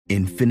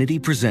Infinity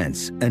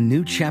presents a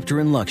new chapter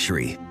in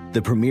luxury,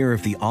 the premiere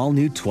of the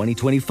all-new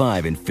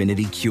 2025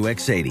 Infinity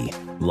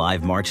QX80,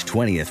 live March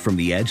 20th from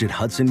the Edge at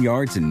Hudson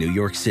Yards in New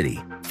York City,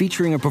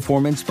 featuring a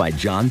performance by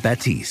John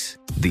Batiste.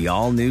 The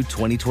all-new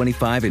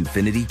 2025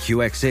 Infinity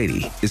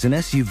QX80 is an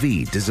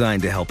SUV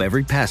designed to help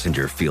every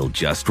passenger feel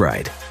just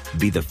right.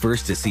 Be the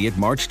first to see it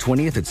March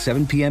 20th at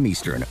 7 p.m.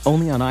 Eastern,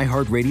 only on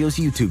iHeartRadio's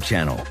YouTube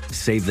channel.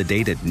 Save the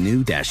date at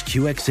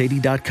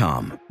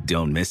new-QX80.com.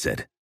 Don't miss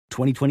it.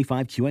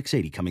 2025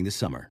 QX80 coming this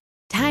summer.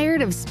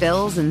 Tired of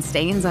spills and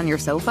stains on your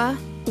sofa?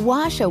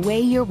 Wash away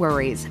your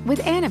worries with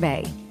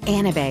Anabay.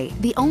 Anabay,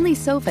 the only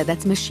sofa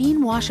that's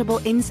machine washable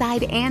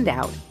inside and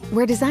out,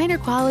 where designer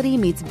quality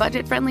meets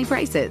budget-friendly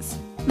prices.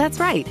 That's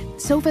right,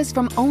 sofas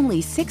from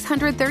only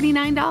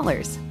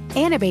 $639.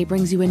 Anabay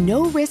brings you a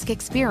no-risk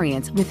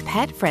experience with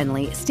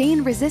pet-friendly,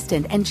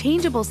 stain-resistant, and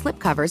changeable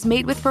slipcovers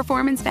made with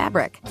performance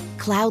fabric,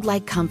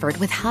 cloud-like comfort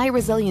with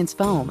high-resilience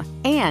foam,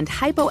 and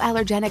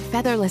hypoallergenic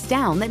featherless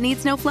down that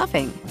needs no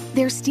fluffing.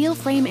 Their steel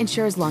frame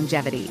ensures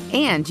longevity,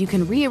 and you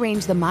can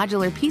rearrange the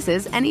modular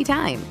pieces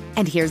anytime.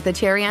 And here's the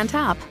cherry on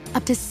top,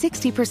 up to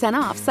 60%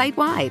 off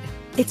site-wide.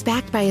 It's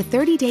backed by a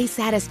 30-day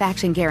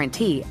satisfaction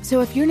guarantee, so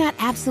if you're not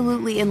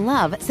absolutely in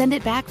love, send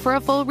it back for a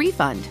full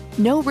refund.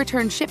 No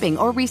return shipping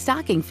or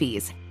restocking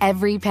fees.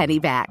 Every penny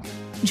back.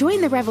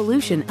 Join the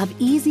revolution of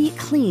easy,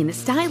 clean,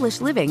 stylish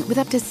living with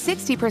up to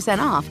 60%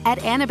 off at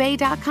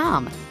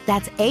anabay.com.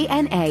 That's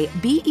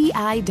ANABEI.com.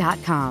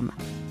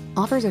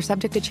 Offers are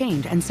subject to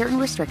change and certain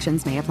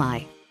restrictions may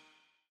apply.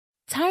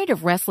 Tired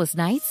of restless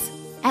nights?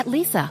 At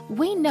Leesa,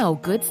 we know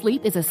good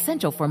sleep is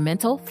essential for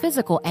mental,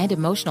 physical, and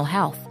emotional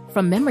health.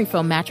 From memory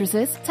foam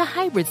mattresses to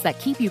hybrids that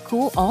keep you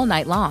cool all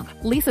night long,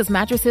 Leesa's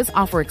mattresses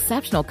offer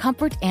exceptional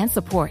comfort and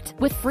support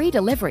with free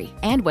delivery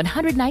and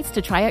 100 nights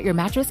to try out your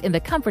mattress in the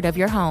comfort of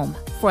your home.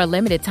 For a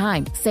limited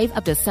time, save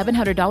up to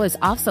 $700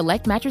 off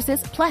select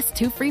mattresses plus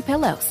 2 free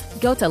pillows.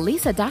 Go to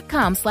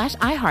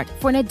leesa.com/iHeart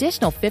for an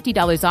additional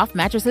 $50 off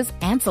mattresses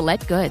and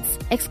select goods.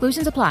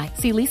 Exclusions apply.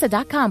 See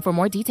leesa.com for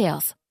more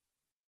details.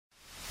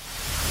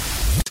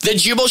 The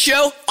Jubal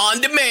Show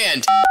on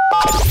demand.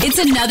 It's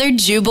another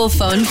Jubal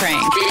phone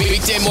prank.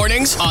 Weekday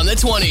mornings on the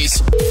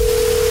 20s.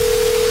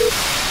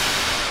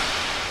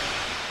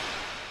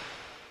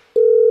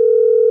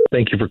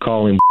 Thank you for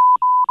calling.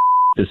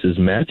 This is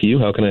Matthew.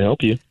 How can I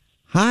help you?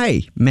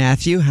 Hi,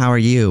 Matthew. How are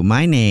you?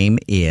 My name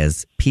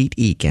is Pete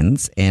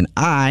Eakins, and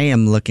I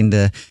am looking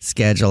to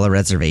schedule a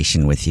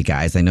reservation with you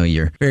guys. I know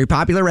you're a very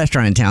popular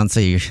restaurant in town,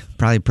 so you're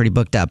probably pretty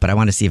booked up, but I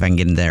want to see if I can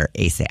get in there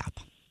ASAP.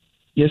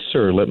 Yes,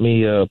 sir. Let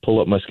me pull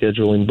up my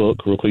scheduling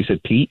book real quick. You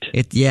said Pete?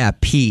 Yeah,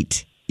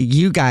 Pete.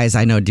 You guys,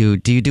 I know, do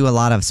you do a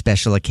lot of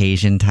special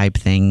occasion type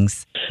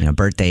things? You know,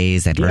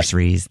 birthdays,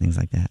 anniversaries, things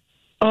like that?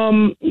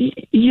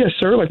 Yes,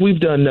 sir. Like we've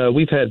done,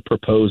 we've had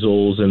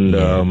proposals and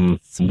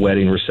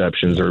wedding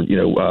receptions, or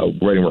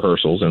wedding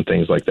rehearsals and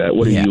things like that.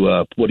 What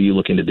are you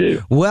looking to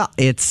do? Well,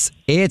 it's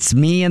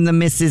me and the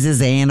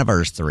missus's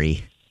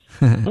anniversary.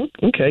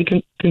 Okay,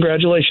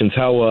 congratulations.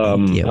 How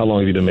long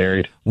have you been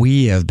married?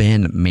 We have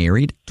been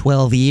married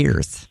 12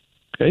 years.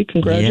 Okay,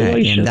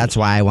 congratulations. Yeah, and that's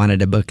why I wanted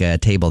to book a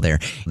table there.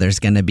 There's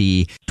going to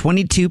be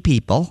 22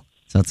 people,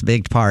 so it's a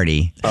big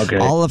party. Okay.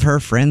 All of her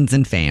friends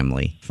and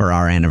family for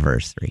our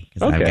anniversary.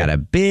 'Cause I've got a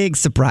big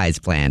surprise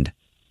planned.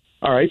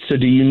 All right, so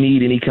do you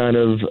need any kind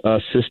of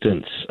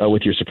assistance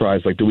with your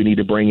surprise? Like, do we need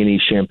to bring any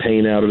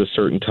champagne out at a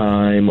certain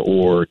time,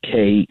 or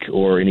cake,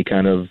 or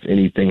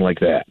anything like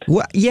that?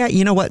 Well, yeah,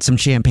 you know what? Some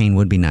champagne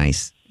would be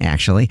nice,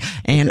 actually.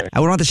 And I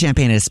would want the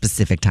champagne at a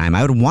specific time.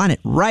 I would want it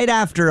right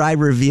after I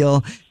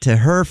reveal to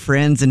her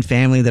friends and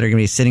family that are going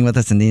to be sitting with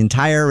us in the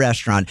entire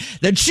restaurant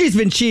that she's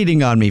been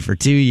cheating on me for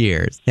 2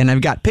 years. And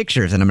I've got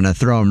pictures, and I'm going to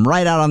throw them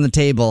right out on the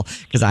table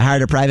because I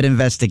hired a private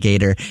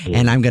investigator,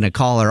 and I'm going to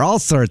call her all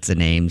sorts of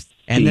names.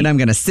 And then I'm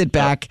going to sit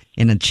back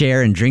in a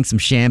chair and drink some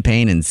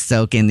champagne and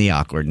soak in the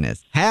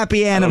awkwardness.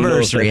 Happy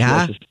anniversary,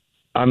 huh?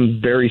 I'm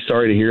very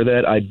sorry to hear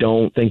that. I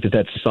don't think that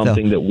that's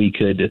something that we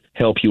could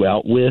help you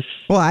out with.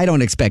 Well, I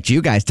don't expect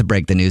you guys to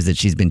break the news that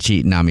she's been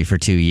cheating on me for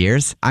 2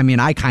 years. I mean,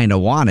 I kind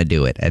of want to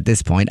do it at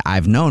this point.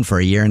 I've known for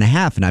a year and a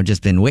half, and I've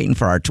just been waiting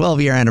for our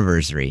 12-year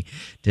anniversary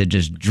to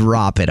just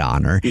drop it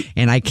on her.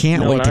 And I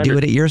can't wait to do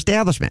it at your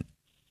establishment.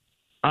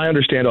 I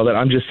understand all that.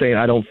 I'm just saying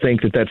I don't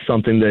think that that's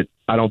something that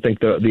I don't think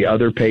the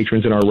other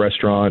patrons in our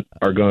restaurant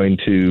are going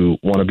to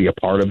want to be a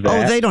part of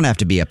that. Oh, they don't have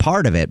to be a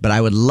part of it, but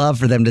I would love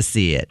for them to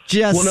see it.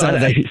 But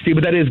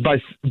that is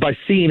by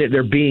seeing it,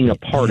 they're being a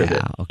part of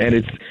it. Okay. And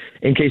it's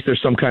in case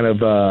there's some kind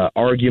of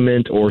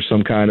argument or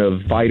some kind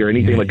of fight or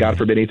anything, like God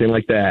forbid, anything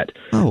like that.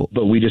 Oh.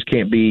 But we just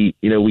can't be,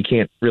 we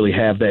can't really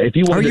have that. If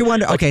you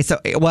want okay, so,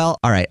 well,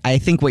 all right. I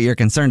think what you're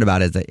concerned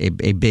about is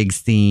a big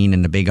scene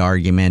and a big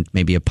argument,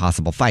 maybe a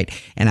possible fight.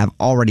 And I've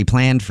already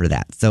planned for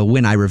that. So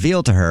when I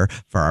reveal to her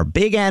for our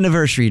big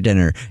anniversary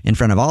dinner in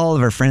front of all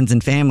of her friends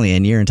and family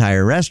and your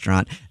entire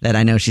restaurant that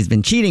I know she's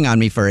been cheating on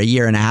me for a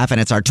year and a half and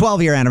it's our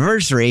 12-year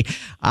anniversary,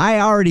 I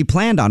already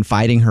planned on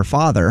fighting her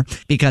father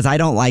because I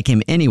don't like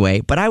him anyway,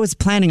 but I was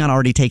planning on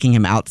already taking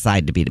him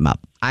outside to beat him up.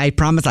 I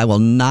promise I will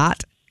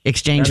not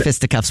exchange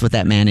fisticuffs with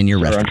that man in your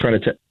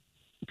restaurant.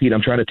 Pete,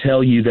 I'm trying to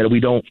tell you that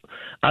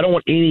I don't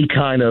want any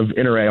kind of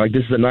interact. Like,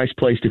 this is a nice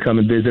place to come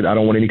and visit. I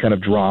don't want any kind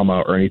of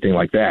drama or anything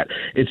like that.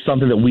 It's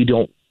something that we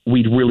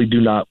really do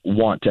not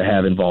want to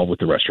have involved with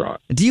the restaurant.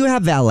 Do you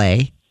have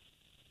valet?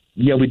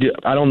 Yeah, we do.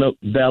 I don't know.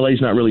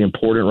 Valet's not really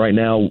important right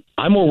now.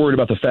 I'm more worried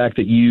about the fact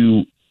that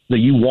you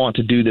want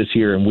to do this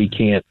here and we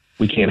can't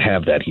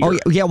have that here. Oh,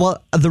 yeah.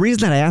 Well, the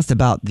reason that I asked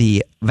about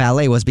the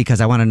valet was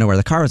because I want to know where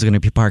the car was going to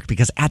be parked,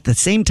 because at the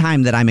same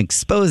time that I'm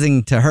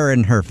exposing to her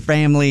and her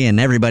family and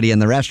everybody in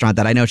the restaurant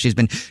that I know she's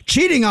been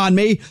cheating on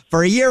me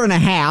for a year and a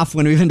half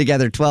when we've been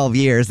together 12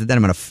 years, and then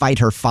I'm going to fight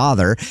her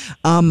father.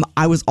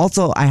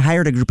 I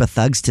hired a group of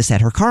thugs to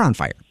set her car on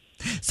fire.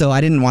 So I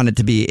didn't want it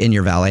to be in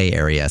your valet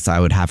area, so I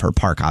would have her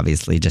park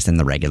obviously just in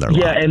the regular lot.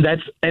 Yeah, and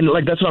that's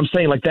what I'm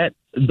saying. Like that,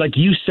 like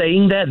you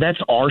saying that's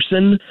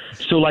arson.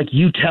 So like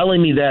you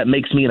telling me that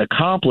makes me an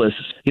accomplice.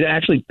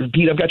 Actually,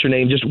 Pete, I've got your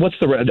name. Just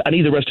I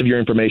need the rest of your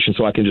information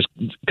so I can just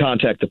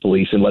contact the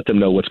police and let them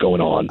know what's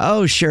going on.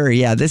 Oh, sure.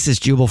 Yeah, this is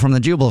Jubal from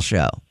the Jubal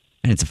Show,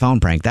 and it's a phone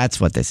prank.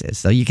 That's what this is.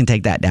 So you can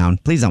take that down.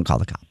 Please don't call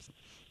the cops.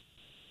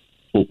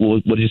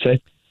 What did you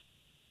say?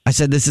 I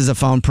said, this is a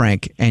phone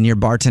prank, and your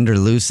bartender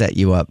Lou set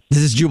you up. This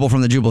is Jubal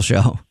from the Jubal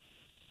Show.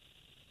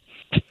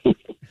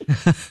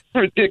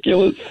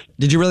 Ridiculous.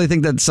 Did you really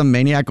think that some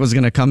maniac was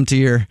going to come to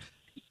your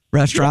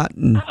restaurant?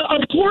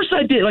 Of course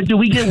I did. Like, do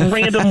we get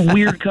random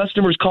weird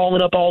customers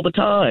calling up all the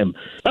time?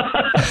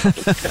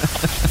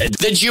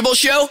 The Jubal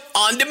Show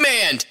on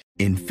demand.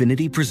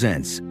 Infiniti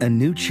presents a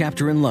new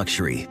chapter in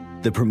luxury,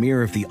 the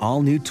premiere of the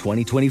all-new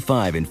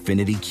 2025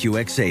 Infiniti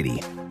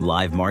QX80,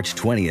 live March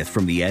 20th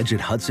from the Edge at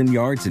Hudson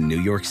Yards in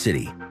New York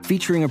City,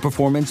 featuring a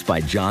performance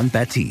by John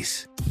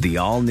Batiste. The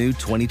all-new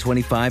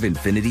 2025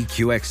 Infiniti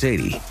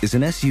QX80 is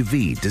an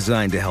SUV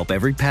designed to help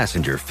every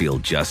passenger feel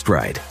just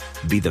right.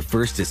 Be the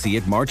first to see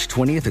it March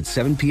 20th at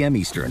 7 p.m.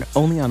 Eastern,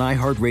 only on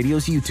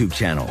iHeartRadio's YouTube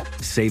channel.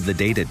 Save the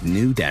date at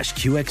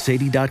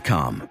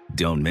new-QX80.com.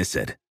 Don't miss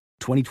it.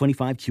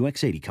 2025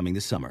 QX80 coming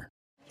this summer.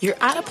 You're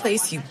at a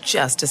place you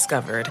just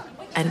discovered.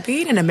 And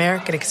being an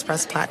American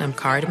Express Platinum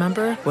card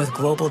member with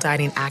global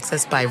dining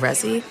access by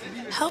Resi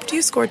helped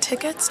you score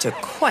tickets to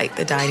quite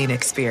the dining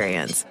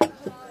experience.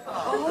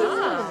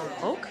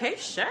 Oh, okay,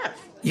 chef.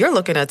 You're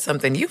looking at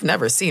something you've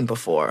never seen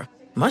before,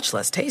 much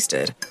less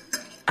tasted.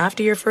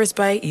 After your first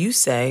bite, you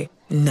say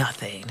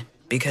nothing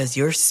because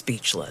you're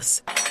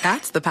speechless.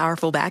 That's the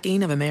powerful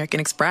backing of American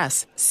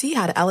Express. See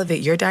how to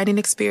elevate your dining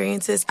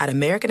experiences at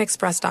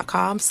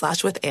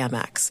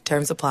americanexpress.com/withAmex.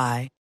 Terms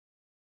apply.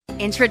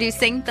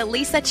 Introducing the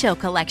Lisa Chill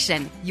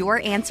Collection, your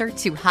answer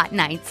to hot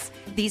nights.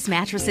 These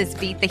mattresses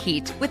beat the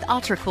heat with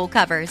ultra-cool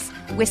covers,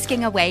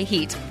 whisking away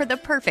heat for the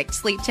perfect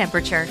sleep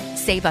temperature.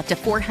 Save up to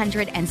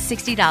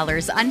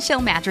 $460 on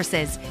Chill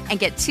mattresses and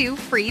get 2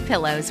 free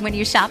pillows when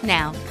you shop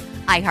now.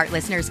 iHeart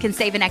listeners can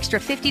save an extra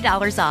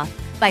 $50 off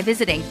by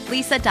visiting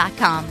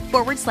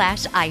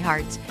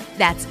lisa.com/iHeart.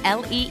 That's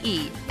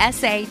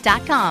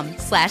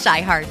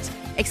LEESA.com/iHeart.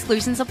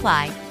 Exclusions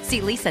apply.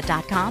 See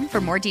lisa.com for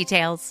more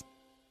details.